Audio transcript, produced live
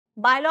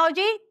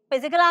Biology,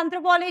 physical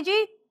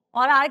anthropology,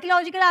 or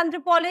archaeological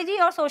anthropology,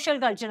 or social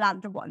cultural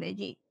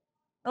anthropology.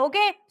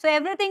 Okay, so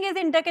everything is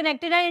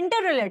interconnected and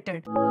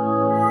interrelated.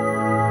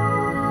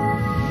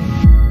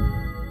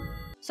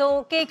 So,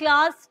 okay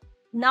class,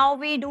 now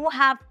we do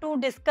have to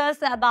discuss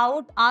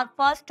about our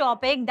first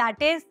topic,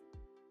 that is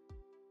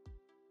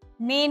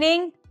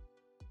meaning,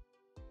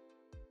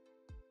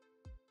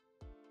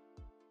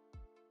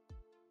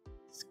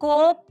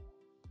 scope,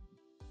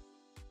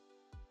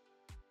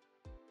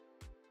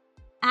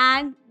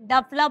 and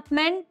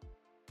development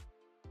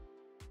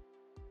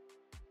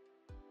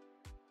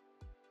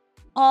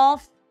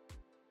of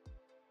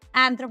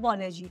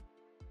anthropology.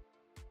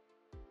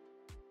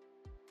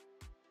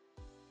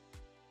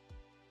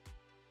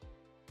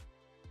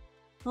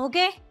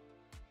 Okay,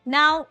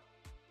 now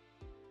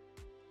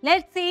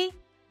let's see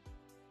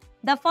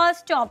the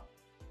first top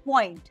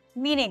point,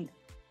 meaning.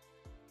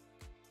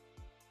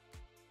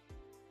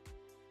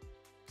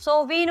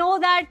 So we know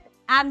that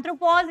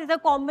anthropos is a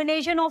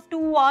combination of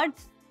two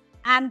words,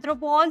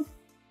 anthropos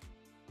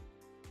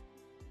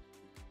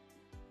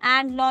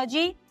and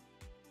logy,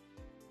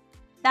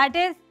 that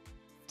is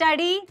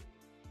study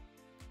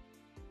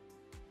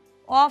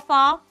of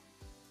a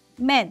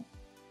man.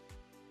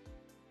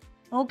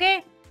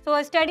 Okay, so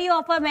a study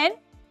of a man.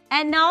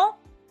 And now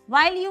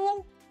while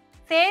you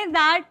say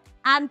that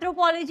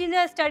anthropology is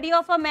a study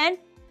of a man,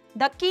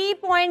 the key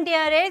point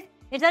here is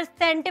it's a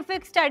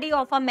scientific study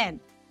of a man.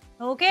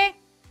 Okay,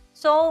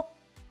 so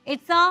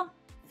it's a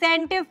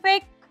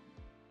scientific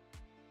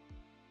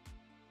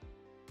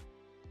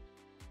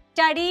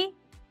study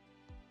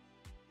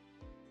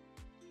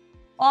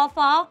of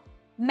a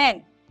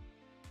man.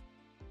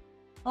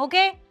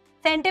 Okay,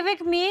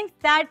 scientific means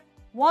that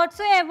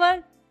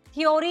whatsoever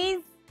theories,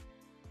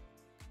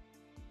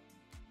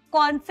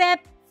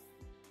 concepts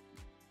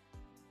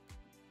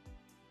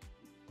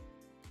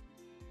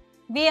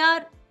we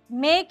are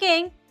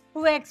making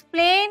to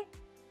explain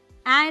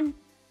and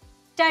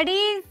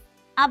studies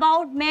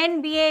about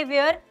men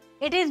behavior,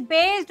 it is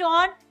based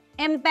on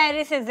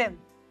empiricism.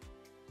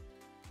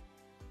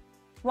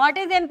 What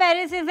is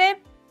empiricism?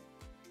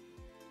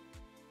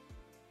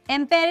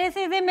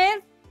 Empiricism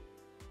is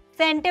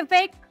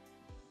scientific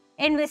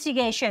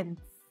investigation.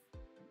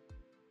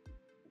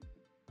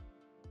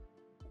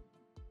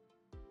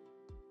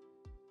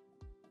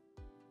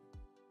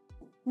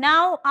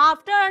 Now,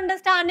 after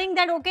understanding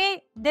that,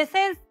 okay, this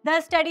is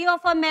the study of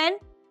a man,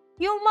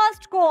 you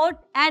must quote,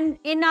 and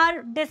in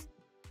our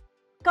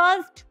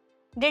discussed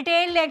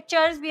detailed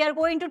lectures, we are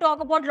going to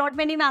talk about lot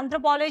many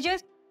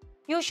anthropologists.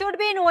 You should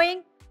be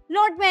knowing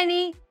lot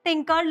many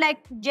thinkers like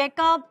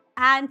Jacob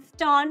and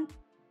Stern.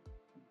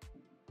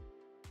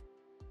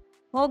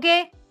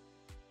 Okay,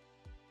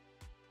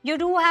 you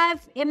do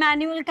have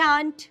Immanuel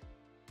Kant.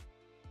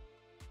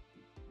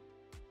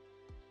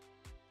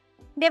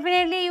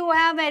 Definitely you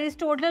have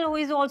Aristotle, who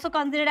is also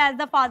considered as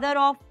the father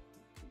of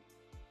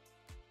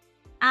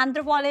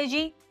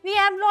anthropology. We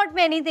have not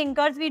many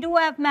thinkers. We do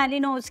have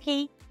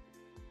Malinowski,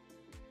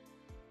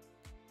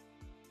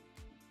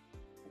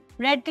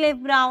 Radcliffe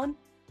Brown.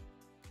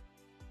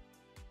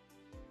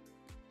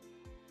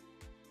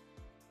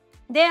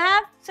 They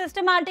have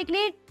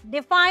systematically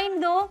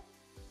defined the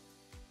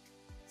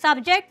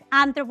subject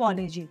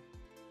anthropology.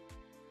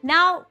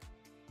 Now,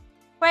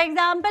 for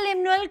example,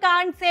 Immanuel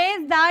Kant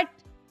says that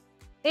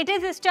it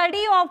is a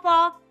study of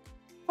a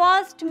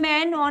first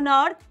man on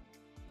earth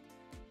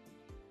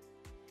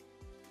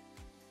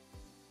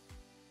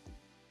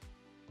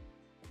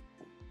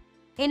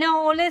in a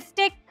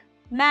holistic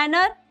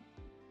manner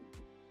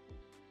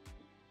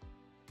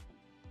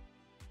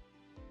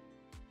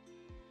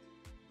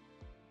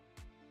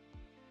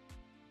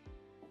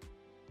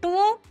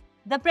to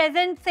the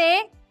present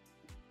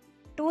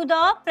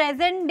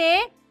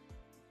day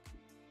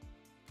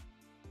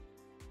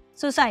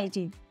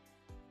society.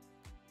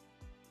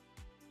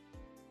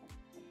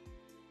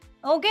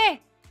 Okay.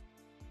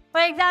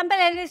 For example,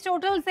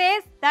 Aristotle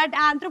says that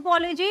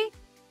anthropology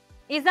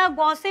is a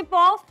gossip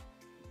of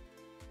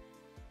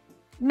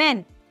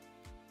men.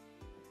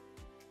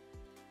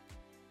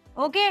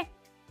 Okay.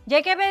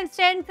 Jacob and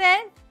Stern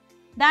says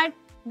that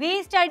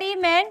we study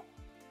men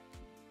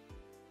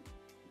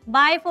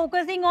by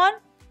focusing on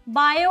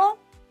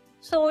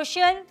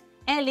bio-social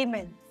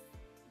elements.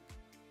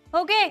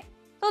 Okay.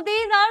 So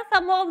these are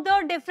some of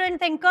the different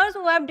thinkers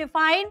who have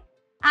defined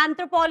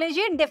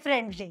anthropology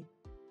differently.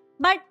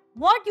 But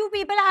what you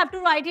people have to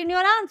write in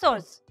your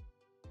answers?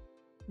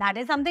 That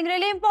is something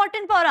really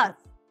important for us.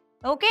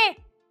 Okay.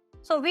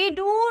 So we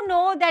do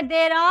know that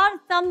there are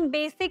some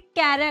basic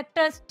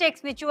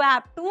characteristics which you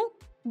have to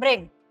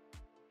bring.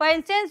 For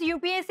instance,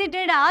 UPSC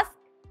did ask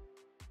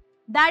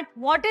that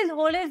what is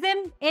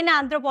holism in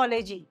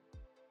anthropology?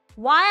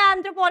 Why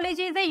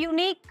anthropology is a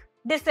unique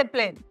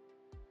discipline?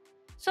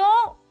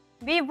 So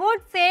we would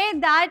say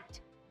that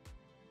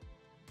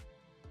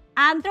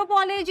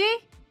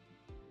anthropology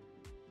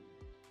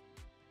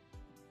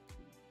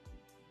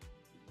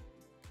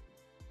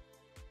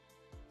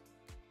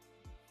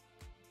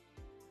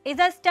is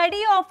a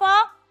study of a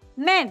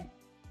man.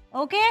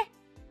 Okay?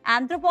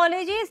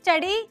 Anthropology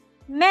study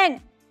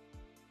men.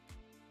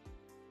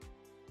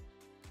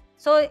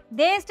 So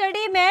they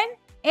study men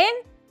in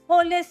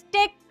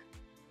holistic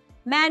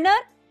manner.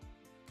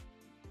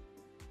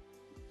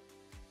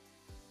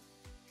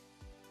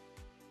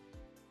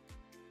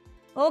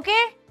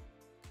 Okay?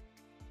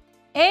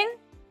 In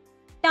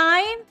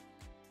time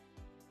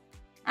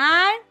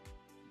and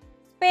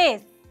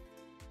space.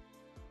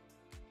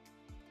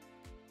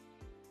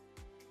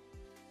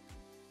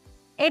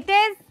 It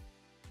is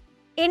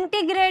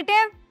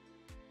integrative.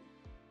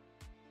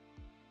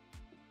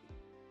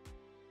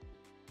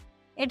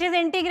 It is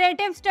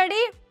integrative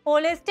study,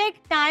 holistic,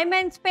 time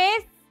and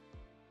space.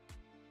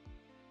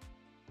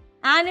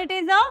 And it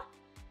is a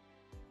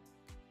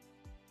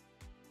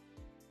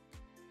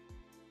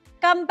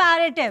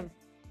comparative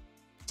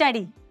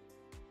study.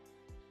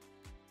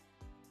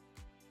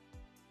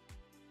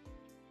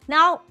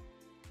 Now,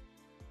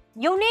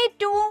 you need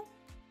to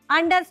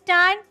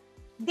understand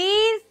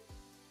these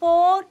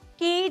 4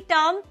 key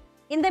terms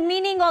in the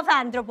meaning of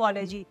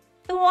anthropology.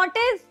 So, what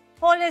is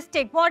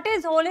holistic? What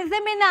is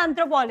holism in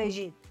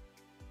anthropology?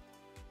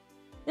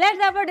 Let's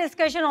have a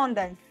discussion on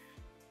this.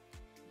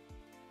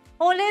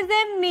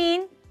 Holism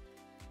means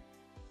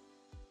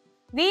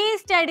we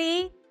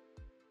study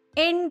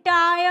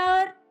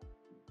entire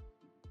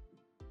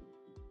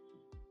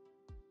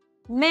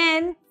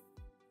man's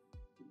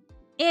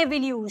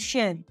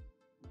evolution.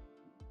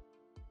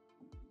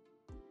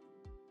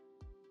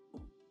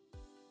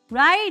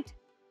 Right?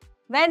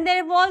 When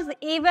there was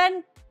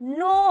even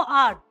no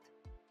earth.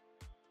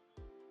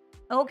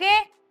 Okay?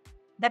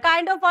 The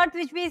kind of earth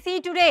which we see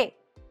today.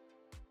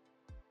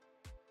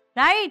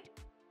 Right?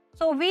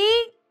 So we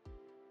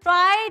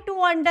try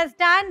to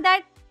understand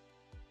that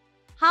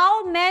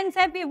how men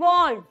have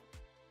evolved.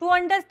 To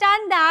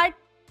understand that,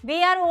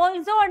 we are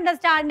also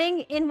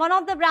understanding in one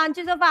of the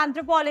branches of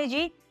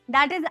anthropology,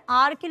 that is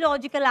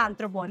archaeological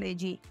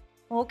anthropology.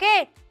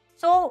 Okay?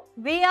 So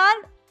we are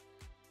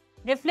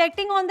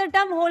reflecting on the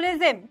term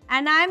holism,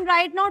 and I am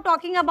right now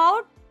talking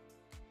about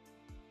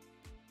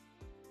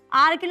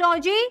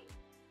archaeology,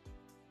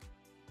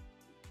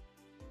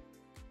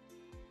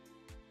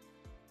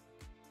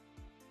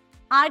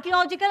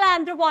 archaeological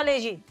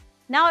anthropology.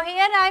 Now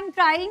here I am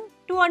trying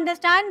to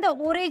understand the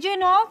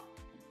origin of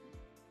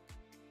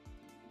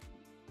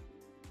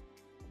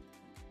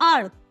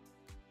earth.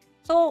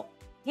 So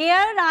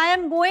here I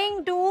am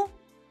going to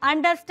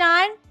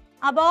understand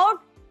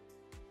about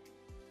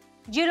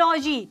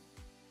geology.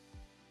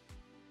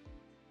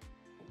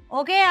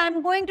 Okay, I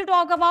am going to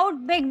talk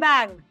about Big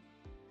Bang.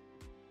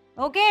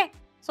 Okay,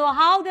 so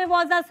how there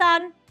was a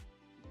sun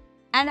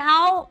and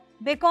how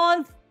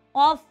because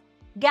of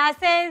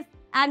gases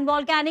and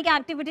volcanic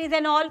activities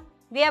and all,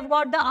 we have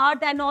got the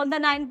earth and all the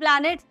 9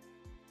 planets.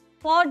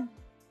 For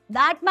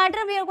that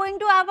matter, we are going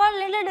to have a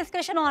little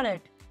discussion on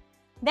it.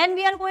 Then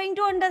we are going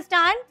to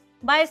understand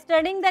by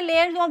studying the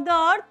layers of the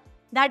earth,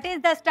 that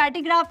is the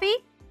stratigraphy,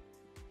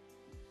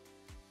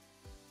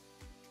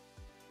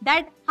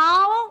 that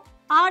how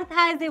earth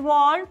has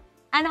evolved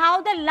and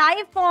how the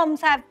life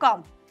forms have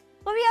come.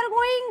 So we are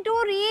going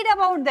to read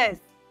about this.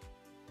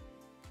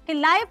 कि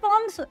life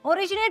forms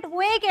originate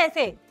हुए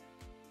कैसे?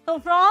 So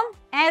from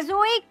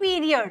Azoic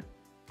period.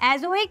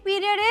 Azoic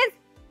period is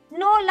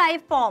no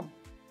life form.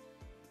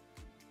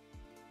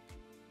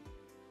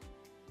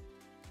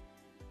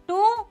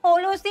 To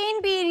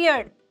Holocene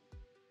period.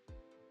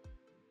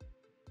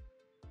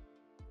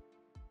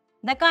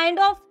 The kind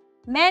of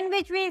men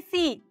which we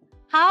see,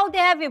 how they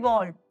have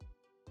evolved.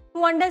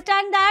 To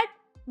understand that,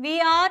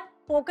 we are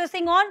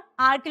focusing on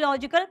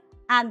archaeological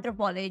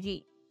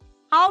anthropology.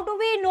 How do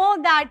we know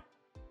that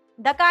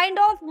the kind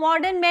of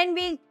modern men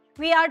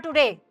we are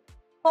today,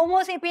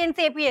 Homo sapiens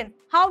sapiens,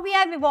 how we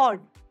have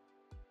evolved?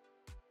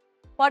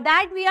 For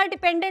that, we are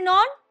dependent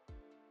on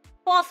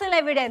fossil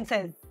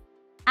evidences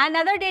and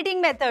other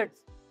dating methods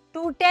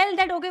to tell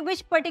that, okay,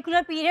 which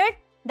particular period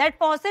that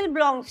fossil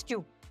belongs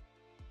to.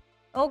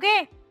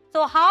 Okay,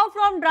 so how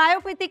from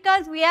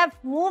Dryopithecus we have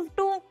moved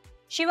to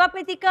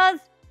Shivapithecus,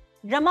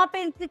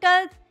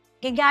 Dramapithecus,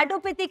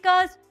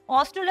 Gigatopithecus,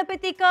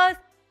 Australopithecus,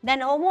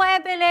 then Homo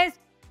habilis,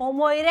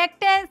 Homo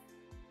erectus.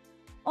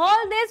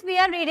 All this we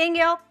are reading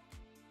here.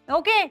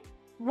 Okay,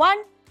 one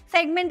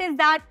segment is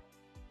that.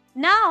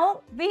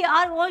 Now we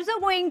are also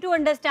going to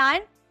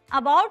understand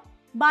about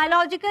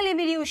biological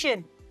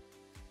evolution.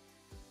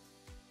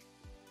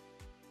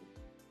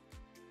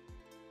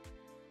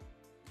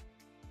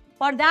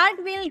 For that,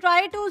 we will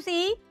try to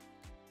see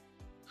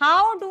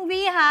how do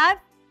we have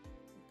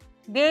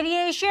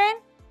variation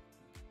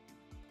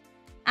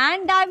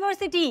and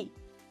diversity.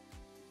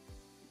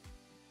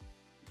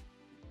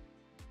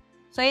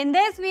 So in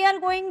this, we are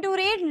going to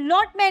read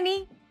lot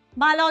many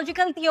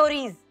biological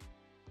theories.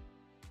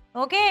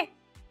 Okay?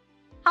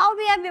 How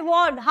we have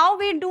evolved, how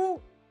we do,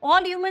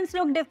 all humans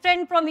look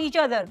different from each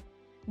other.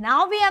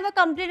 Now we have a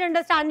complete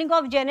understanding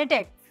of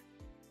genetics.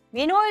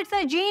 We know it's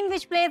a gene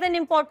which plays an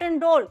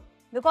important role,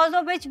 because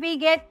of which we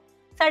get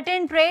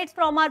certain traits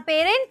from our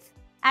parents,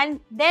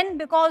 and then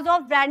because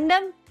of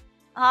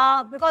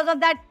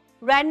that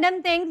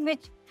random things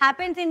which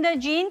happens in the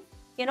genes,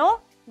 you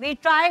know,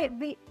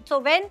 so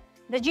when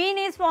the gene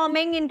is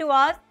forming into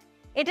us,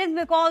 it is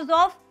because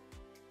of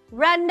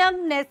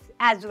randomness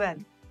as well.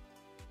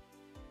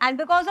 And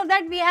because of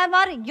that, we have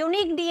our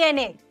unique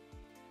DNA.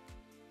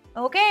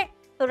 Okay?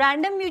 So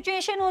random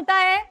mutation hota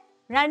hai.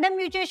 Random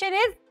mutation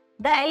is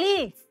the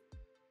alleles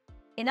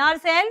in our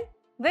cell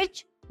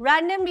which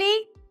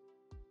randomly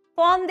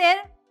form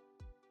their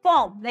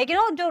form. Like, you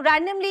know, जो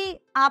randomly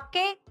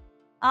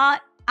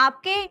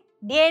आपके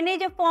DNA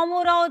जब form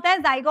हो रहा होता है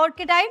zygote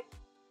के time,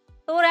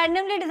 तो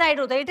randomly decide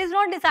होता है. It is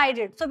not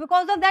decided. So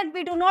because of that,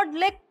 we do not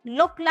look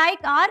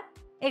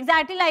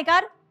exactly like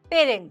our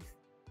parents.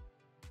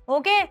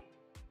 Okay?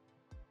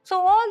 So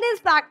all these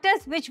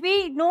factors which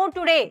we know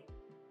today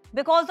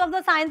because of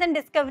the science and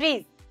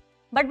discoveries.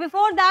 But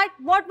before that,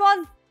 what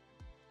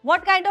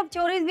kind of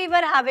theories we were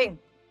having?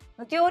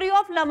 The theory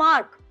of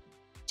Lamarck,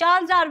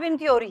 Charles Darwin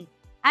theory,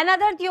 and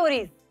other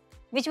theories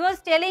which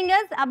was telling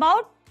us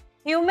about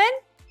human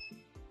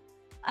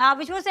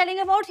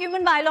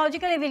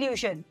biological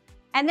evolution.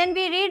 And then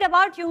we read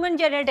about human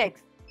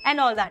genetics and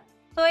all that.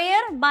 So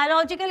here,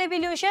 biological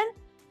evolution.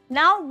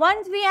 Now,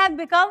 once we have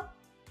become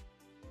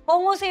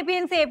Homo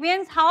sapiens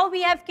sapiens, how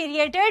we have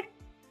created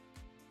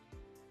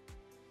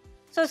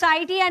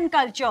society and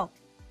culture.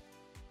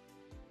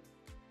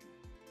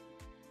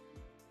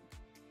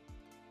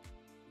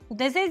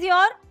 This is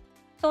your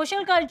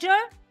social culture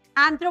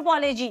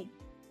anthropology.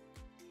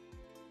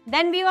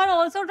 Then we were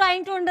also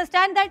trying to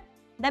understand that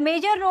the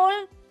major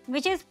role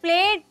which is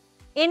played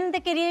in the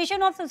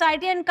creation of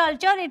society and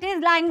culture, it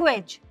is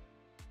language.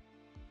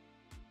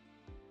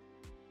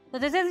 So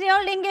this is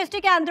your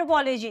linguistic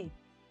anthropology.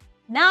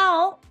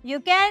 Now you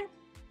can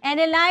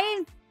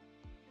analyze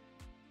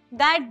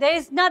that there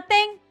is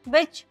nothing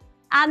which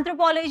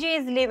anthropology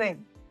is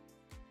leaving.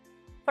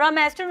 From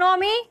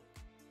astronomy,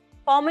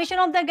 formation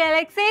of the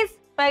galaxies,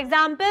 for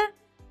example,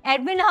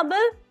 Edwin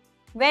Hubble,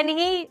 when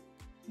he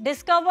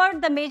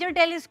discovered the major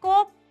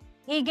telescope,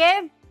 he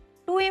gave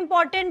two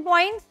important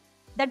points,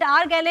 that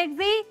our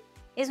galaxy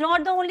is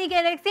not the only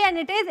galaxy and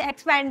it is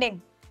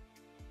expanding.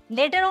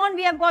 Later on,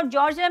 we have got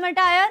George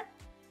Lemaitre,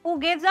 who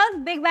gives us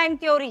Big Bang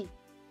theory.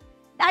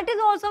 That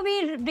is also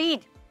we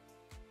read.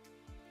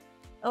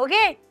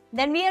 Okay?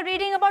 Then we are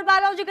reading about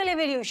biological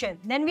evolution.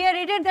 Then we are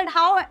reading that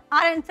how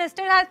our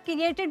ancestors have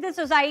created the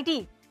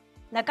society.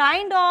 The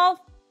kind of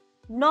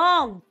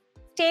norm,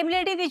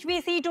 stability which we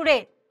see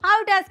today,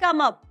 how it has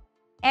come up.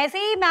 ऐसे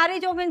ही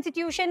marriage of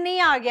institution नहीं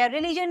आ गया,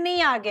 religion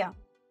नहीं आ गया.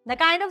 The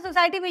kind of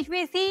society which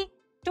we see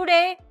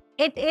today,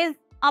 it is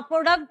a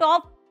product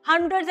of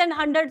hundreds and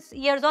hundreds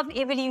years of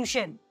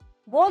evolution,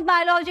 both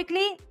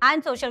biologically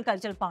and social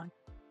cultural part.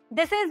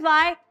 This is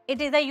why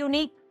it is a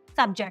unique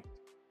subject,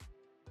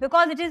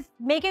 because it is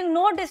making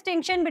no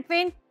distinction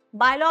between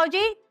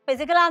biology,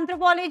 physical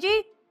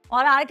anthropology,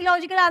 or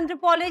archaeological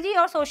anthropology,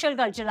 or social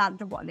cultural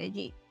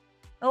anthropology.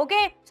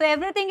 Okay, so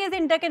everything is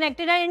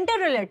interconnected and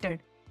interrelated,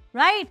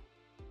 right?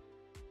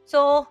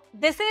 So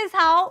this is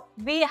how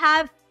we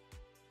have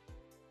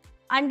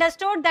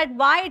understood that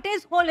why it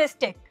is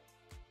holistic.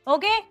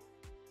 Okay,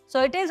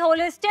 so it is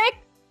holistic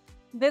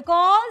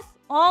because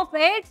of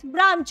its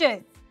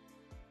branches,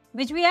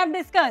 which we have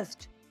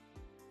discussed.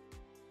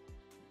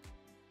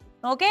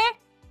 Okay,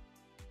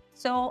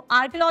 so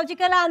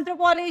archaeological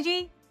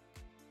anthropology,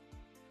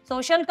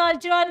 social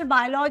cultural,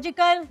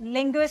 biological,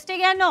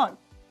 linguistic and all.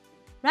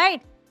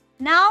 Right,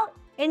 now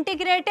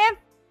integrative,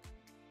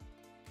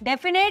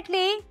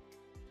 definitely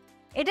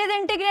it is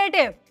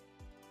integrative.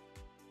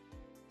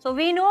 So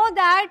we know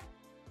that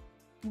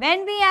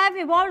when we have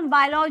evolved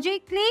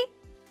biologically,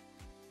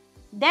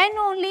 then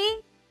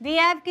only we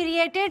have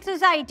created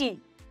society.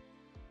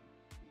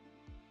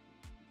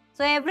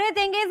 So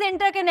everything is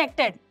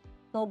interconnected.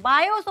 So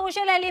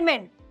biosocial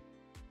element.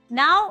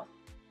 Now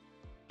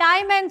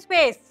time and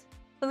space.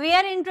 So we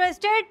are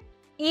interested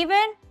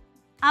even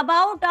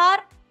about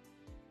our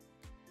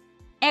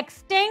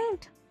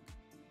extinct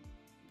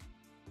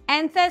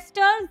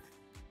ancestors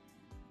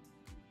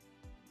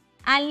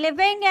and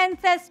living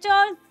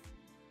ancestors,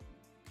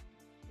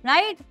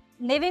 right?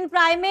 Living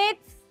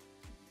primates,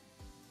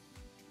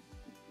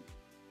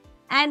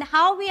 and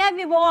how we have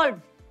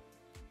evolved,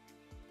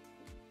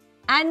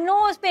 and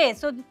no space.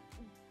 So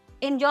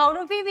in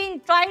geography, we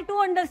try to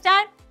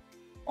understand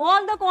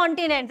all the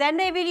continents and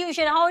the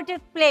evolution, how it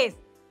took place.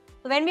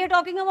 So when we are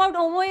talking about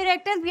Homo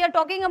erectus, we are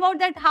talking about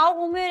that how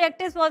Homo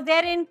erectus was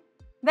there in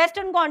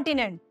Western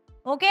continent.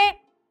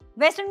 Okay,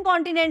 Western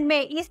continent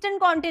में, Eastern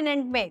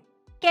continent में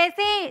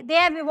कैसे they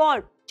have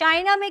evolved.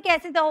 China में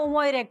कैसे था Homo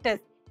erectus,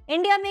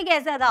 India में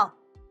कैसा था.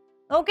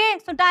 Okay,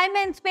 so time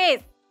and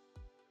space,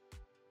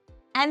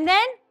 and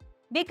then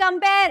we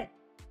compare.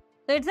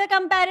 So it's a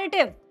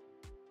comparative.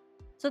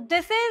 So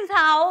this is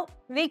how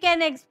we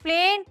can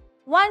explain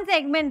one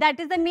segment, that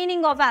is the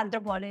meaning of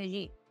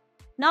anthropology.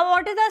 Now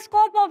what is the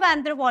scope of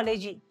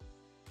anthropology?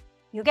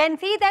 You can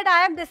see that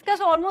I have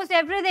discussed almost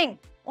everything,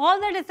 all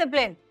the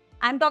discipline.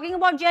 I am talking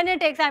about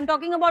genetics, I am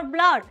talking about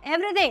blood,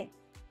 everything.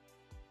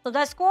 So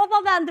the scope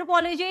of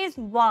anthropology is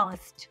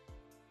vast.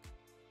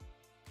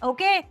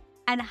 Okay,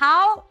 and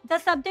how the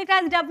subject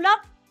has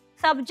developed?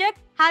 Subject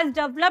has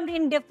developed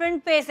in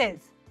different phases.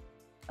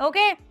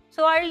 Okay,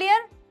 so earlier,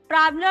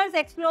 travelers,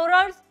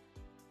 explorers,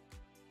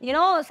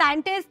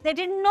 scientists, they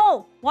didn't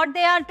know what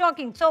they are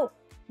talking. So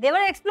they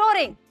were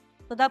exploring.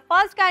 So the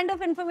first kind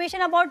of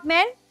information about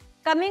men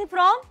coming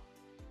from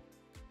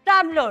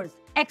travelers,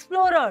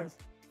 explorers,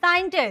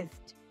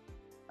 scientists.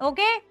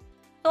 Okay,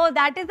 so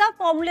that is the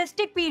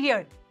formalistic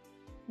period.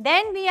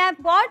 Then we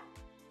have got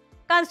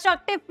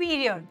constructive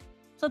period.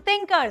 So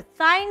thinkers,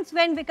 science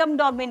when become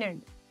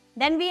dominant.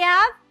 Then we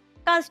have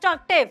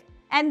constructive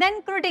and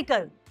then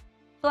critical.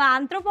 So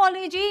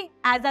anthropology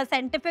as a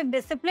scientific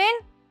discipline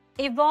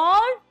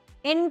evolved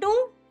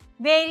into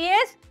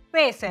various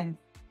phases.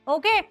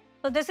 Okay,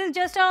 so this is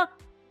just a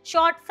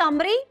short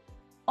summary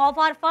of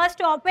our first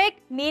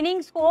topic,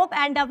 meaning, scope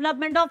and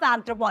development of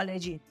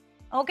anthropology.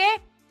 Okay,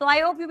 so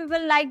I hope you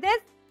people like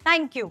this.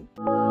 Thank you.